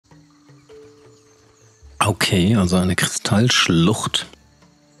Okay, also eine Kristallschlucht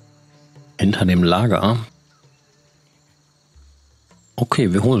hinter dem Lager.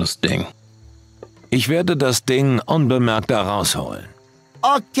 Okay, wir holen das Ding. Ich werde das Ding unbemerkt da rausholen.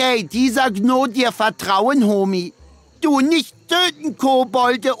 Okay, dieser Gno dir vertrauen, Homie. Du nicht töten,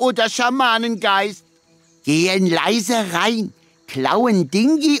 Kobolde oder Schamanengeist. Gehen leise rein, klauen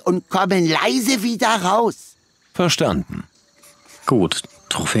Dingi und kommen leise wieder raus. Verstanden. Gut,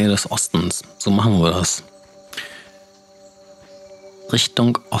 Trophäe des Ostens. So machen wir das.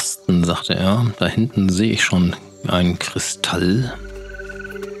 Richtung Osten, sagte er. Da hinten sehe ich schon einen Kristall.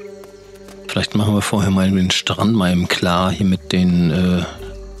 Vielleicht machen wir vorher mal den Strand mal eben klar, hier mit den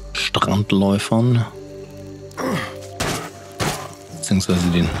Strandläufern. Beziehungsweise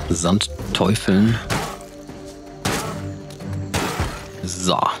den Sandteufeln.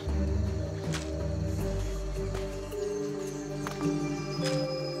 So.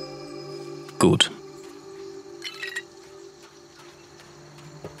 Gut.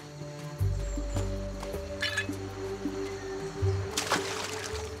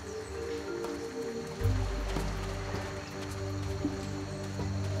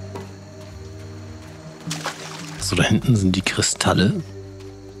 So, da hinten sind die Kristalle.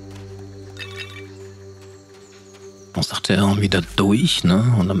 Was sagte er irgendwie da durch,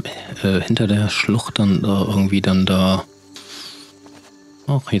 ne? Und hinter der Schlucht dann da irgendwie dann da.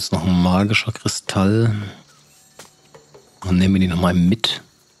 Ach, jetzt noch ein magischer Kristall. Dann nehmen wir die nochmal mit.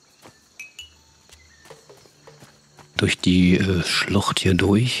 Durch die Schlucht hier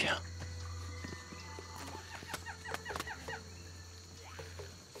durch.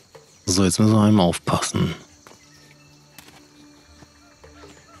 So, jetzt müssen wir einmal aufpassen.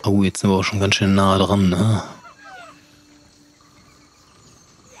 Oh, jetzt sind wir auch schon ganz schön nah dran, ne?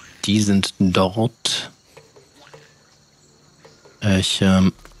 Die sind dort. Ich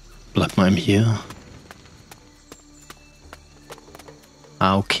bleib mal eben hier.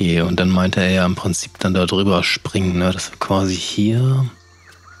 Ah, okay. Und dann meinte er ja im Prinzip dann da drüber springen, ne? Das ist quasi hier.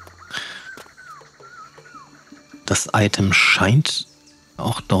 Das Item scheint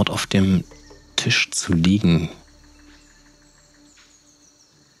auch dort auf dem Tisch zu liegen.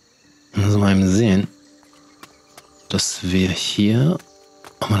 Müssen wir eben sehen, dass wir hier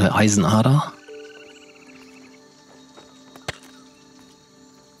mal eine Eisenader.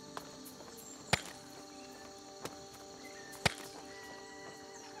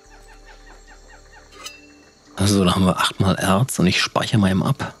 Also da haben wir 8 mal Erz und ich speichere mal eben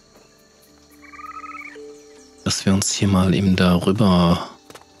ab. Dass wir uns hier mal eben darüber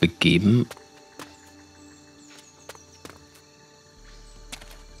begeben.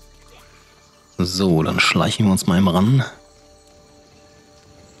 So, dann schleichen wir uns mal eben ran.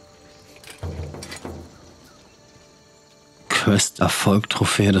 Quest Erfolg,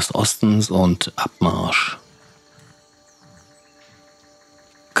 Trophäe des Ostens und Abmarsch.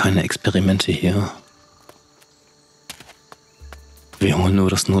 Keine Experimente hier. Wir holen nur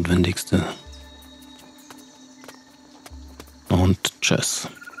das Notwendigste. Und tschüss.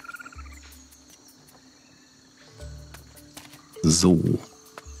 So.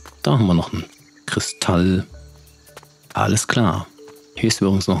 Da haben wir noch einen Kristall. Alles klar. Hier ist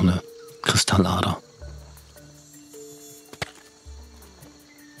übrigens noch eine Kristallader.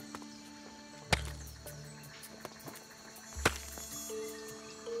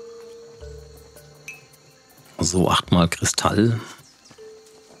 So, 8 mal Kristall.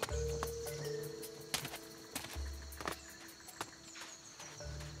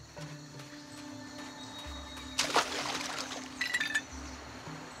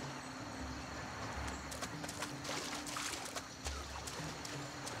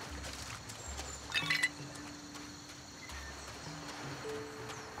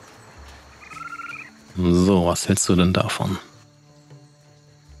 So, was hältst du denn davon?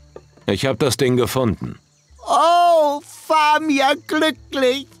 Ich habe das Ding gefunden. Oh, fahr mir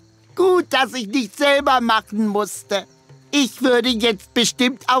glücklich. Gut, dass ich nicht selber machen musste. Ich würde jetzt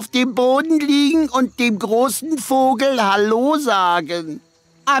bestimmt auf dem Boden liegen und dem großen Vogel Hallo sagen.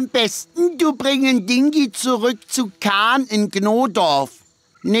 Am besten, du bringen Dingi zurück zu Kahn in Gnodorf.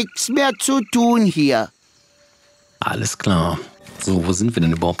 Nix mehr zu tun hier. Alles klar. So, wo sind wir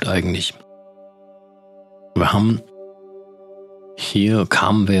denn überhaupt eigentlich? Wir haben... Hier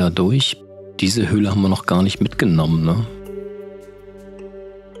kamen wir ja durch. Diese Höhle haben wir noch gar nicht mitgenommen, ne?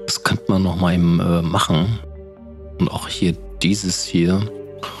 Das könnte man noch mal eben machen. Und auch hier dieses hier.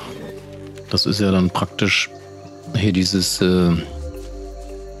 Das ist ja dann praktisch hier dieses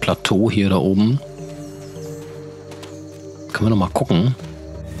Plateau hier da oben. Können wir noch mal gucken.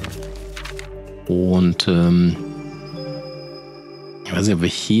 Und ich weiß nicht, ob wir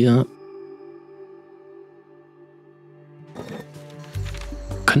hier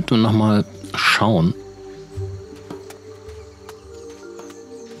könnten wir nochmal schauen.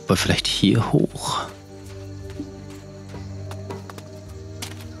 Aber vielleicht hier hoch.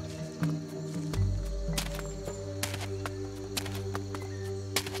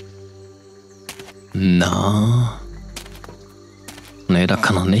 Na. Nee, da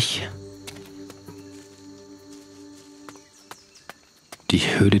kann er nicht.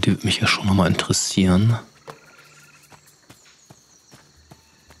 Die Höhle, die würde mich ja schon nochmal interessieren.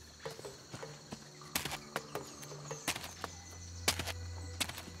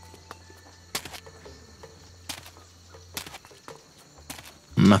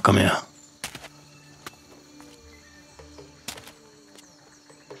 Na, komm her.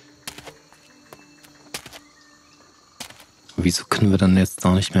 Wieso können wir dann jetzt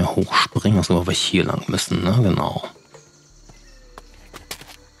da nicht mehr hochspringen? Also, weil wir hier lang müssen, ne? Genau.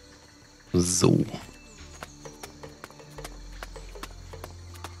 So.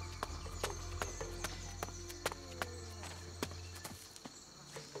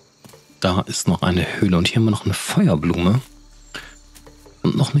 Da ist noch eine Höhle und hier haben wir noch eine Feuerblume.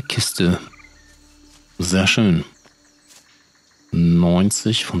 Und noch eine Kiste. Sehr schön.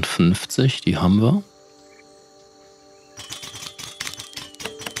 90 von 50, die haben wir.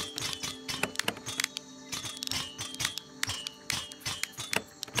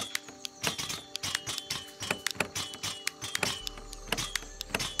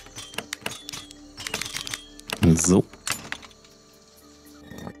 So.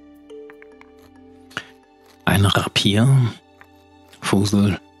 Ein Rapier.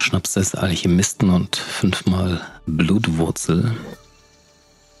 Fusel, Schnaps des Alchemisten und 5-mal Blutwurzel.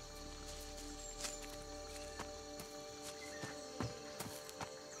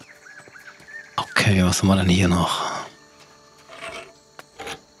 Okay, was haben wir denn hier noch?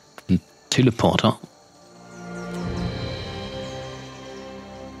 Ein Teleporter.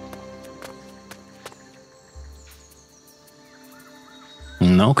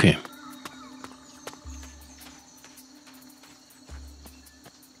 Na, okay.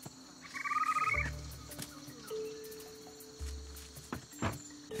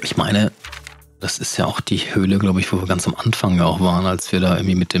 Ich meine, das ist ja auch die Höhle, glaube ich, wo wir ganz am Anfang ja auch waren, als wir da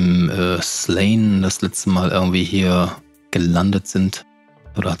irgendwie mit dem Slain das letzte Mal irgendwie hier gelandet sind.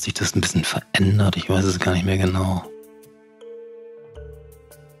 Oder hat sich das ein bisschen verändert? Ich weiß es gar nicht mehr genau.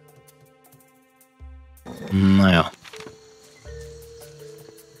 Naja.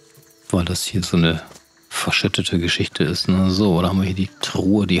 Weil das hier so eine verschüttete Geschichte ist. Ne? So, oder haben wir hier die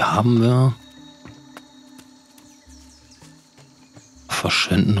Truhe? Die haben wir.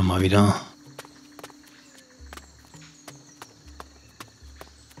 Verschwenden wir mal wieder.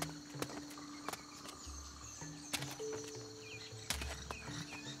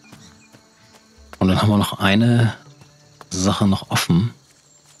 Und dann haben wir noch eine Sache noch offen.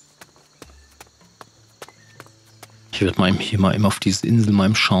 Ich werde mal hier mal eben auf diese Insel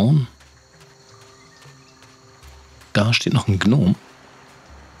mal schauen. Da steht noch ein Gnom.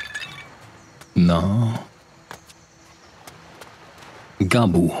 Na.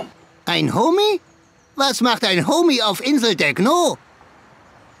 Gabu. Ein Homie? Was macht ein Homie auf Insel der Gno?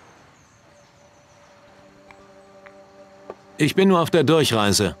 Ich bin nur auf der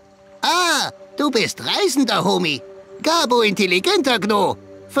Durchreise. Ah, du bist reisender Homie. Gabu intelligenter Gno.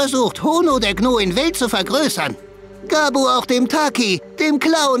 Versucht Hono der Gno in Welt zu vergrößern. Gabu auch dem Taki, dem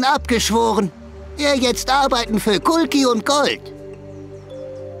Clown, abgeschworen. Er jetzt arbeiten für Kulki und Gold.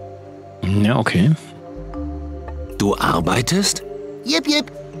 Ja, okay. Du arbeitest? Jip,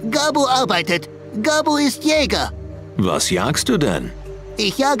 jip. Gabu arbeitet. Gabu ist Jäger. Was jagst du denn?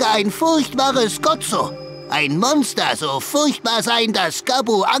 Ich jage ein furchtbares Gotzo. Ein Monster, so furchtbar sein, dass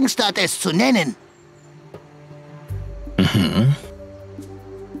Gabu Angst hat, es zu nennen. Mhm.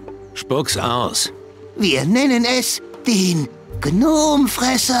 Spuck's aus. Wir nennen es den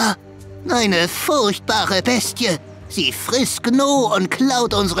Gnomfresser. Eine furchtbare Bestie. Sie frisst Gno und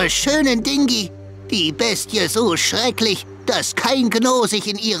klaut unsere schönen Dingi. Die Bestie so schrecklich, dass kein Gno sich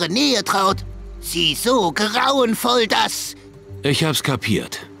in ihre Nähe traut. Sie so grauenvoll, dass... Ich hab's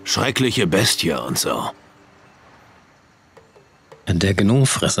kapiert. Schreckliche Bestie und so. Der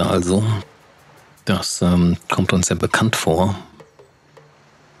Gnomfresser also. Das kommt uns ja bekannt vor.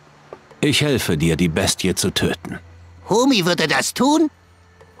 Ich helfe dir, die Bestie zu töten. Homie würde das tun?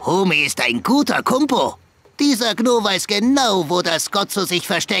 Homie ist ein guter Kumpo. Dieser Gno weiß genau, wo das Gotzo sich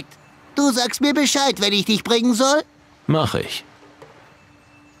versteckt. Du sagst mir Bescheid, wenn ich dich bringen soll? Mach ich.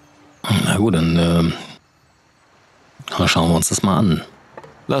 Na gut, dann schauen wir uns das mal an.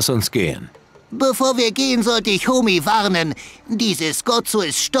 Lass uns gehen. Bevor wir gehen, sollte ich Homie warnen. Dieses Gotzo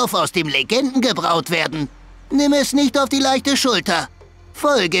ist Stoff, aus dem Legenden gebraut werden. Nimm es nicht auf die leichte Schulter.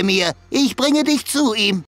 Folge mir, ich bringe dich zu ihm.